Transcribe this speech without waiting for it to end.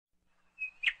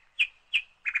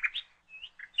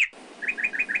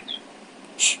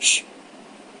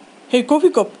Hey coffee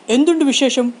cup, എന്തുണ്ട്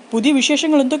വിശേഷം? പുതിയ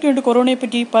വിശേഷങ്ങൾ എന്തൊക്കെയുണ്ട് കൊറോണയെ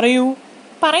പറ്റി? പറയൂ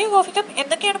കോഫി കപ്പ്,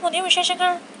 എന്തൊക്കെയാണ് പുതിയ വിശേഷങ്ങൾ?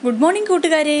 ഗുഡ് മോർണിംഗ്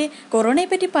കൂട്ടുകാരെ. കൊറോണയെ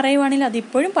പറ്റി പറയുവാണെങ്കിൽ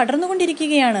അതിപ്പോഴും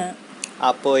പടർന്നുകൊണ്ടിരിക്കുകയാണ്.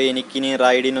 അപ്പോൾ എനിക്കിനി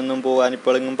റൈഡിനൊന്നും പോകാൻ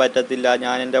ഇപ്പോഴെങ്കിലും പറ്റത്തില്ല.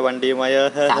 ഞാൻ എൻ്റെ വണ്ടിയുമായി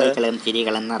കളികളും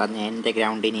ചിരികളും നിറഞ്ഞ എൻ്റെ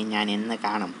ഗ്രൗണ്ടിനെ ഞാൻ എന്ന്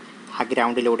കാണും. ആ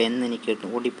ഗ്രൗണ്ടിലൂടെ എന്ന് എനിക്ക്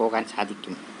ഓടിപ്പോകാൻ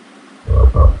സാധിക്കും.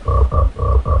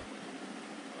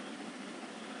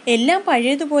 എല്ലാം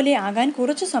പഴയതുപോലെ ആകാൻ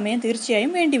കുറച്ചു സമയം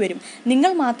തീർച്ചയായും വേണ്ടിവരും.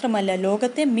 നിങ്ങൾ മാത്രമല്ല,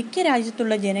 ലോകത്തെ മിക്ക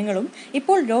രാജ്യത്തുള്ള ജനങ്ങളും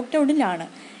ഇപ്പോൾ ലോക്ക്ഡൗണിലാണ്.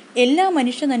 എല്ലാ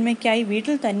മനുഷ്യ നന്മയ്ക്കായി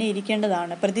വീട്ടിൽ തന്നെ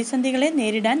ഇരിക്കേണ്ടതാണ്. പ്രതിസന്ധികളെ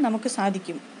നേരിടാൻ നമുക്ക്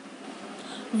സാധിക്കും.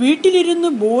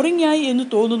 വീട്ടിലിരുന്ന് ബോറിംഗ് ആയി എന്ന്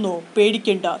തോന്നുന്നോ?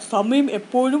 പേടിക്കേണ്ട, സമയം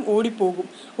എപ്പോഴും ഓടിപ്പോകും.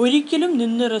 ഒരിക്കലും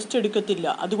നിന്ന് റെസ്റ്റ് എടുക്കത്തില്ല.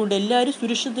 അതുകൊണ്ട് എല്ലാവരും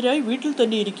സുരക്ഷിതരായി വീട്ടിൽ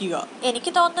തന്നെ ഇരിക്കുക.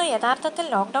 എനിക്ക് തോന്നുന്നു യഥാർത്ഥത്തിൽ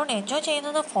ലോക്ക്ഡൌൺ എൻജോയ്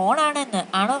ചെയ്യുന്നത് ഫോണാണെന്ന്.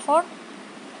 ആണോ ഫോൺ?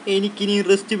 എനിക്കിനി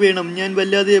റെസ്റ്റ് വേണം. ഞാൻ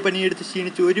വല്ലാതെ പണിയെടുത്ത്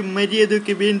ക്ഷീണിച്ചു. ഒരു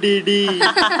മര്യാദയൊക്കെ വേണ്ടേടി.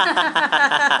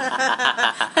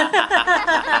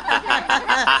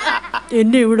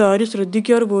 എന്നെ ഇവിടെ ആരും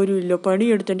ശ്രദ്ധിക്കാറ് പോലും ഇല്ല.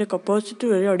 പണിയെടുത്ത് എൻ്റെ കപ്പാസിറ്റി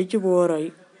വരെ അടിച്ചു പോകാറായി.